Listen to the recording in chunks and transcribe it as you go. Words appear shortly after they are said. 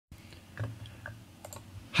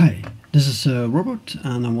Hi, this is Robert,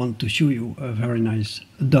 and I want to show you a very nice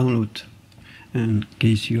download in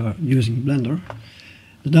case you are using Blender.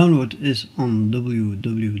 The download is on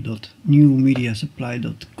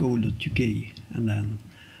www.newmediasupply.co.uk and then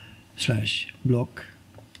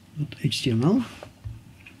 /blog.html.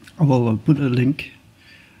 I will put a link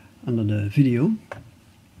under the video,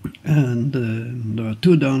 and there are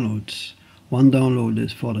two downloads. One download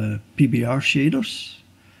is for the PBR shaders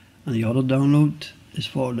and the other download is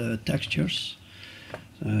for the textures.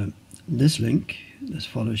 This link is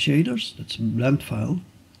for the shaders, that's a blend file.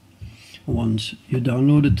 Once you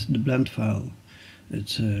downloaded the blend file,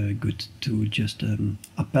 it's good to just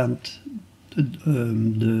append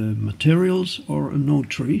the materials or a node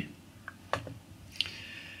tree.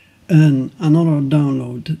 And another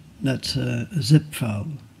download, that's a zip file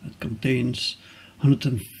that contains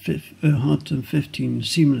 115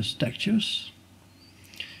 seamless textures.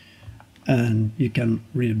 And you can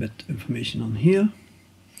read a bit information on here.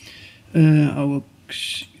 I will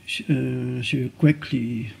show you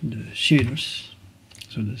quickly the shaders.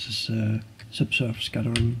 So this is subsurface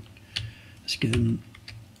scattering, skin.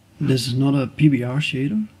 This is not a PBR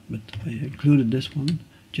shader, but I included this one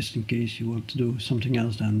just in case you want to do something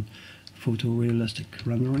else than photorealistic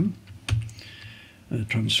rendering.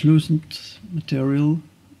 Translucent material,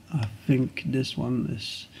 I think this one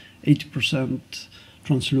is 80%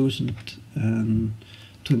 translucent and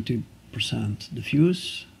 20%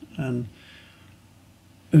 diffuse, and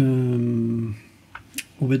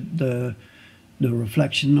with the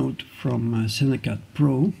reflection node from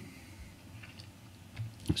cynicatpro,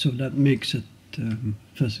 so that makes it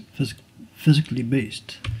physically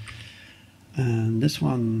based. And this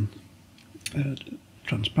one,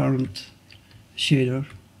 transparent shader.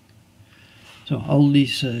 So all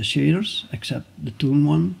these shaders except the toon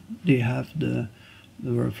one, they have the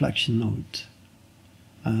reflection node,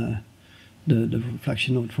 the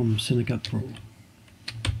reflection node from cynicatpro.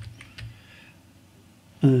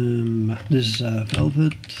 This is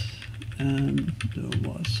velvet, and there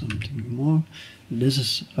was something more. This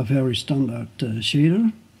is a very standard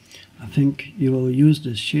shader. I think you will use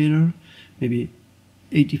this shader maybe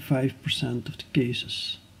 85% of the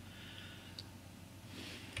cases.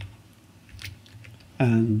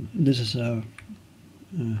 And this is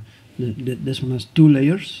this one has two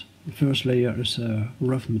layers. The first layer is a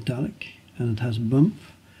rough metallic and it has a bump,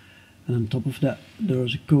 and on top of that there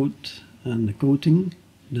is a coat, and the coating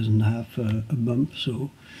doesn't have a bump, so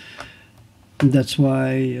that's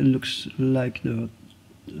why it looks like the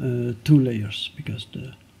two layers, because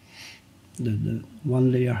the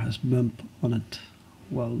one layer has bump on it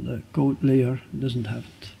while the coat layer doesn't have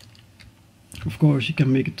it. Of course you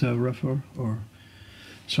can make it rougher or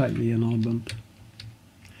slightly another bump,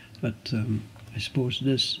 but I suppose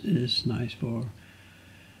this is nice for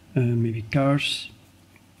maybe cars,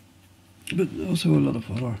 but also a lot of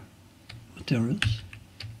other materials.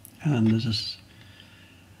 And this is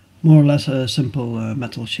more or less a simple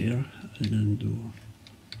metal shader. I didn't do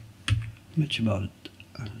much about it.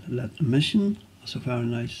 LED emission, also very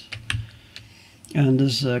nice. And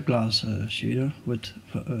this is a glass shader with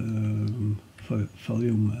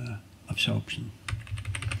volume absorption.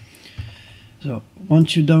 So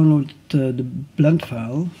once you download the blend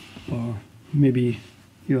file, or maybe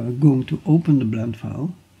you are going to open the blend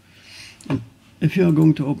file, and if you are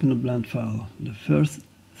going to open the blend file, the first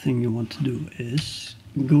thing you want to do is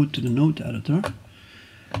go to the node editor,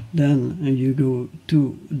 then you go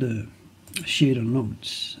to the shader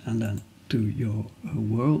nodes, and then to your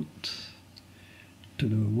world, to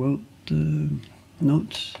the world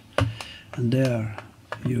nodes, and there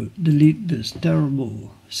you delete this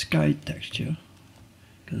terrible sky texture,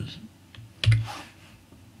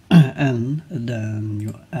 and then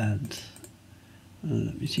you add,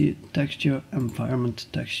 let me see, texture, environment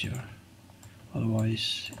texture,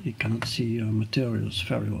 otherwise you cannot see your materials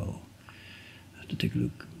very well. I have to take a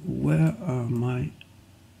look. Where are my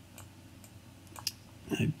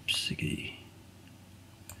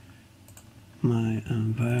my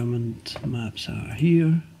environment maps are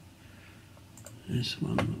here. This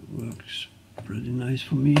one works pretty nice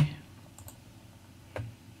for me.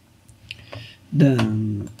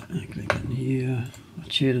 Then I click in here. What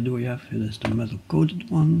shader do we have here? There's the metal coated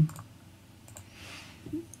one.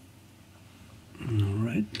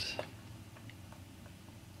 Alright.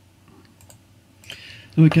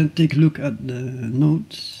 So we can take a look at the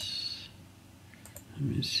nodes. Let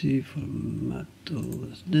me see, for metal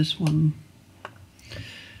is this one.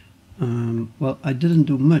 Well, I didn't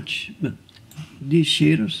do much, but these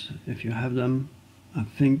shaders, if you have them, I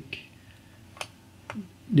think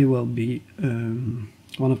they will be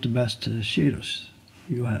one of the best shaders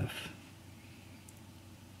you have,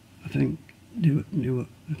 I think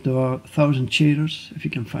there are 1,000 shaders. If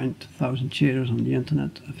you can find 1,000 shaders on the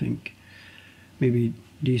internet, I think maybe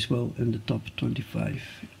these will in the top 25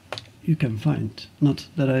 you can find. Not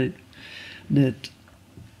that I did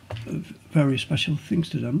very special things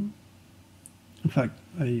to them. In fact,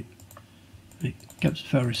 I kept it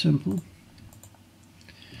very simple.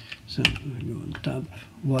 So I go on tab.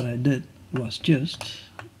 What I did was just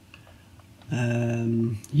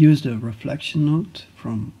use the reflection node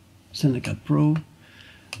from cynicatpro,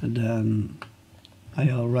 and then I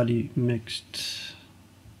already mixed,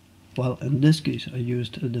 well, in this case I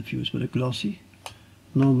used a diffuse with a glossy.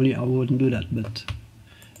 Normally I wouldn't do that, but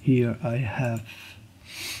here I have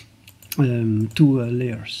 2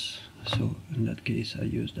 layers, so in that case I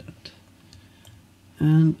use that.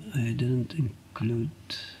 And I didn't include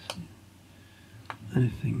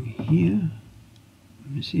anything here.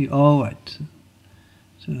 Let me see. All right,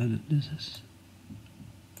 so this is,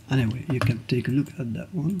 anyway, you can take a look at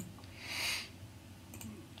that one.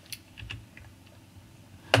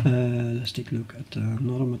 Let's take a look at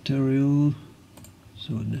another material.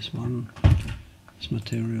 So this one, this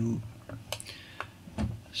material.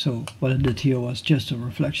 So what I did here was just a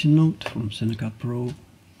reflection node from cynicatpro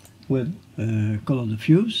with color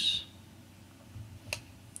diffuse,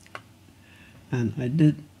 and I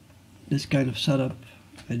did this kind of setup.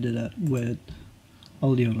 I did that with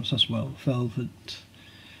all the others as well: velvet,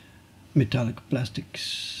 metallic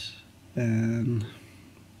plastics, and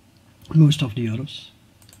most of the others.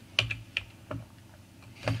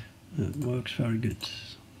 It works very good.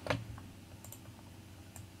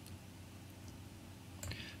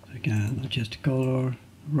 Again, adjust the color,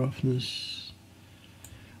 roughness,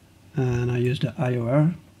 and I use the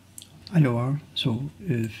IOR. So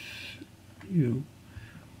if you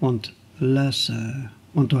want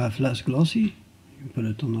to have less glossy, you put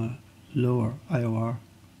it on a lower IOR.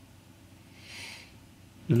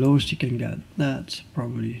 The lowest you can get, that's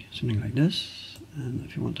probably something like this. And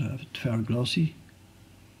if you want to have it very glossy,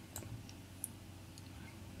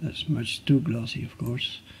 that's much too glossy, of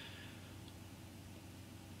course.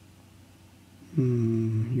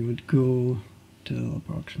 You would go till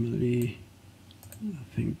approximately, I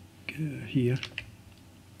think, here.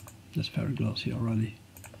 That's very glossy already.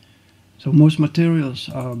 So most materials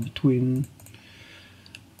are between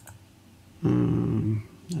and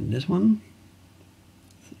this one,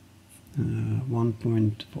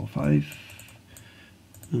 1.45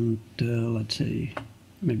 until, let's say,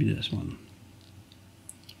 maybe this one.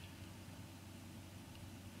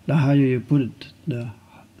 The higher you put it, the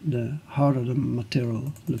harder the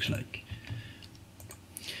material looks like.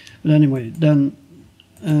 But anyway, then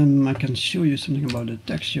I can show you something about the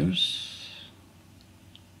textures.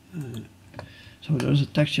 So there's a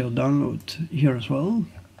texture download here as well.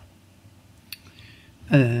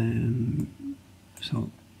 So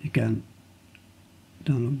you can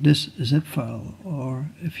download this zip file, or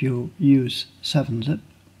if you use 7-zip,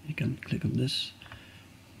 you can click on this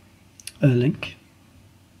link.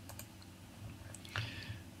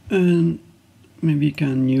 And maybe you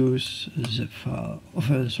can use a zip file,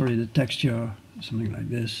 sorry, the texture, something like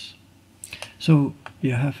this. So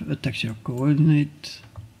you have a texture coordinate,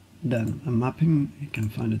 then a mapping, you can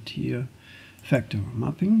find it here, vector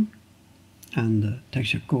mapping, and the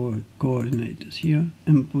texture coordinate is here,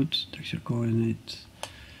 input, texture coordinate,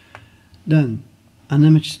 then an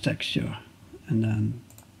image texture, and then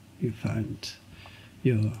you find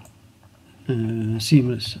your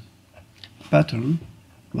seamless pattern.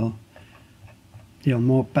 Well, they are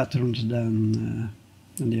more patterns than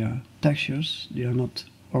they are textures. They are not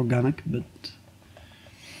organic, but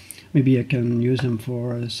maybe I can use them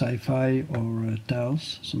for sci-fi or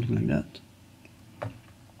tiles, something like that.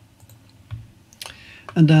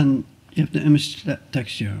 And then you have the image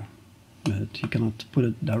texture, but you cannot put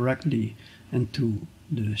it directly into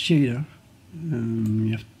the shader.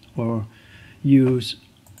 You have or use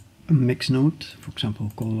a mix node, for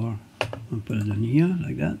example, color, and put it in here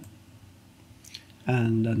like that,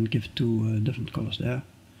 and then give 2 different colors there,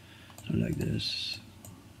 so like this,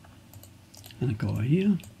 and a color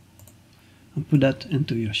here, and put that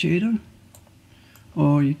into your shader.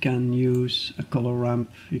 Or you can use a color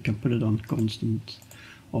ramp, you can put it on constant,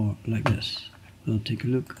 or like this. We'll take a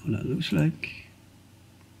look what that looks like.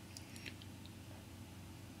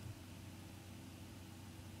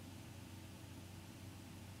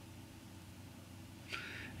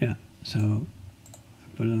 Yeah, so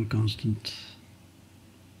put it on constant.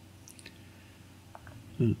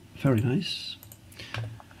 Very nice.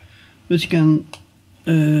 But you can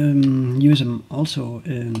use them also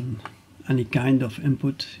in any kind of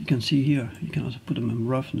input. You can see here, you can also put them in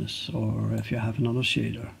roughness, or if you have another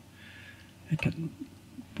shader, you can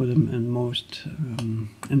put them in most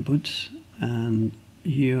inputs. And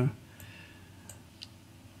here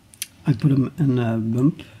I put them in a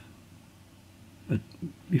bump, but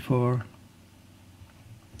before,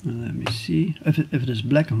 let me see, if it is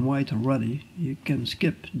black and white already, you can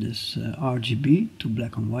skip this RGB to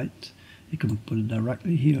black and white. You can put it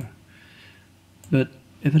directly here. But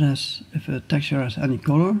if a texture has any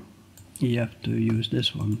color, you have to use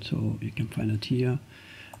this one. So you can find it here,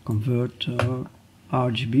 convert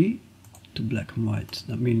RGB to black and white.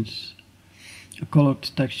 That means a colored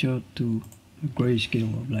texture to a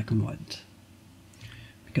grayscale or black and white.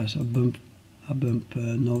 Because a bump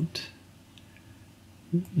node,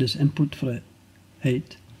 this input for the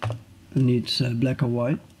 8 needs black or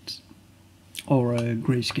white or a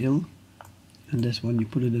grayscale, and this one you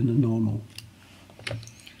put it in the normal.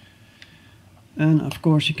 And of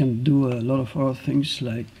course you can do a lot of other things,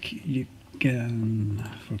 like you can,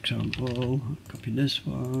 for example, copy this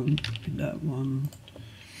one, copy that one,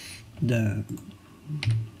 then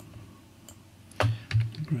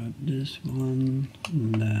grab this one,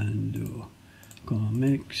 and then do color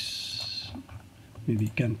mix. Maybe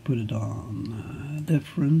you can put it on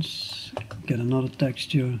difference, get another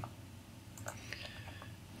texture,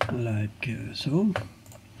 like so.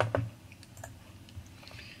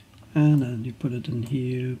 And then you put it in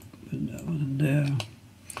here, put that one in there.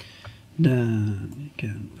 Then you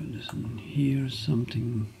can put this in here,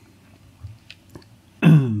 something.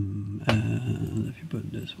 And if you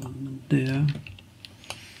put this one in there,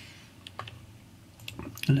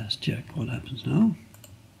 let's check what happens now.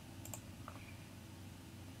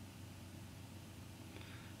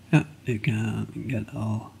 Yeah, you can get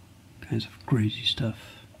all kinds of crazy stuff.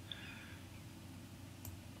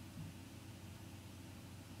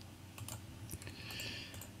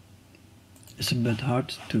 It's a bit hard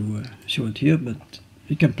to show it here, but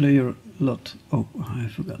you can play a lot. Oh, I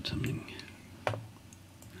forgot something.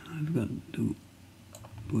 I forgot to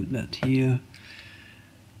put that here.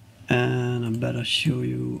 And I better show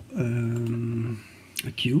you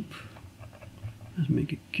a cube. Let's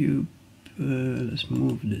make a cube. Let's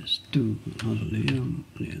move this to another layer,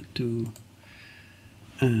 layer 2.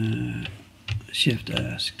 Shift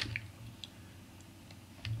S,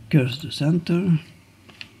 cursor the center.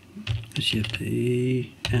 Shift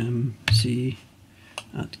A, M, C,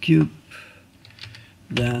 add cube,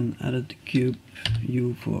 then edit the cube,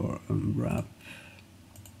 U for unwrap,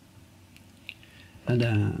 and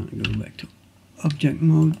then go back to object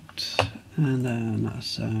mode, and then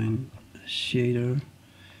assign a shader,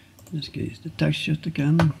 in this case the texture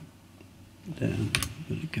again, then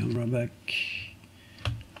put the camera back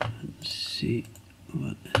and see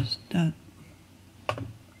what is that.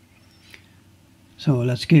 So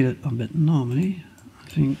let's scale it a bit normally. I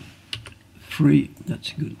think 3,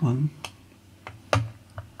 that's a good one.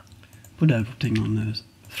 Put everything on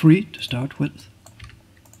 3 to start with.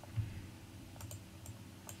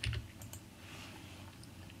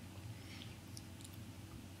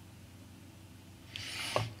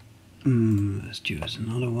 Let's choose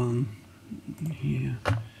another one here.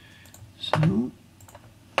 So,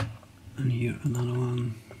 and here another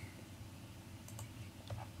one.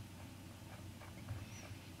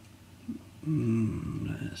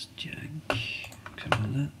 Let's check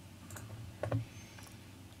that.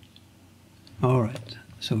 Alright,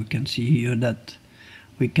 so we can see here that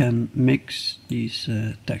we can mix these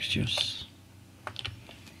textures.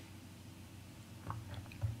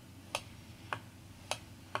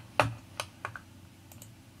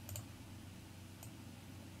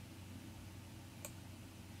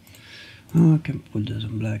 I can put this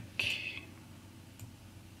in black.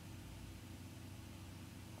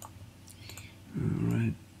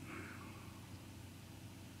 Alright.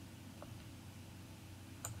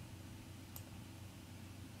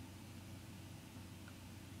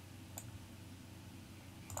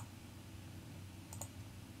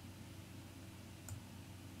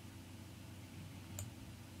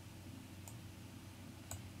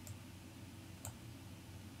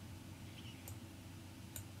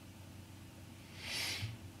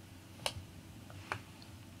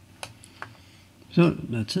 So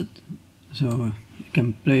that's it. So you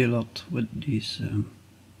can play a lot with these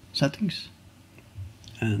settings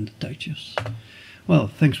and the textures. Well,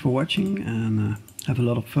 thanks for watching, and have a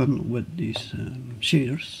lot of fun with these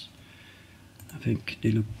shaders. I think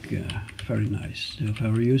they look very nice. They're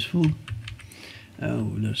very useful.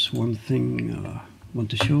 Oh, there's one thing I want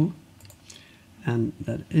to show, and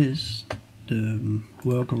that is the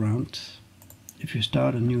workaround. If you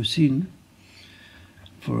start a new scene,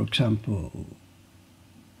 for example,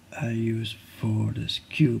 I use for this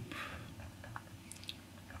cube,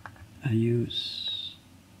 I use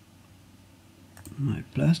my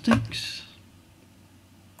plastics.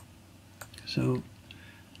 So,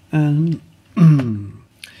 and the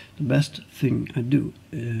best thing I do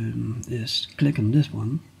is click on this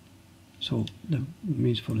one. So that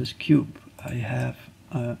means for this cube I have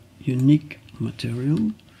a unique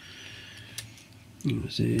material.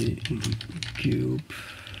 Let's say cube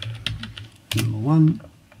number 1.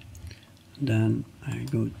 Then I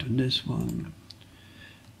go to this one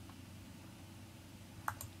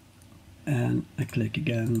and I click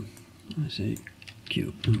again. I say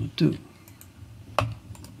cube number 2.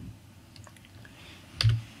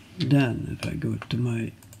 Then if I go to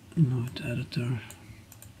my node editor,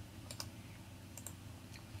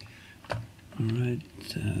 alright,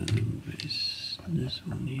 paste this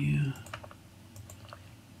one here.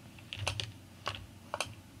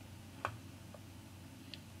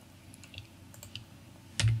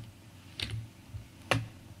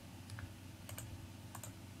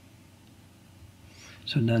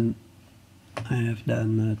 So then I have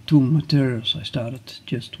then 2 materials. I started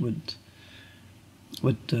just with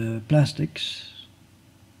plastics,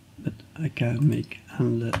 but I can make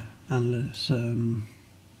endless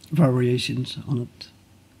variations on it,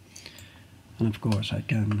 and of course I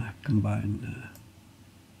can combine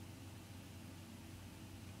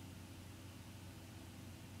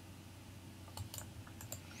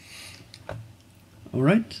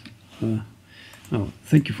alright, now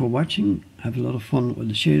thank you for watching. Have a lot of fun with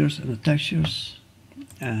the shaders and the textures,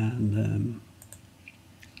 and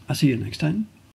I'll see you next time.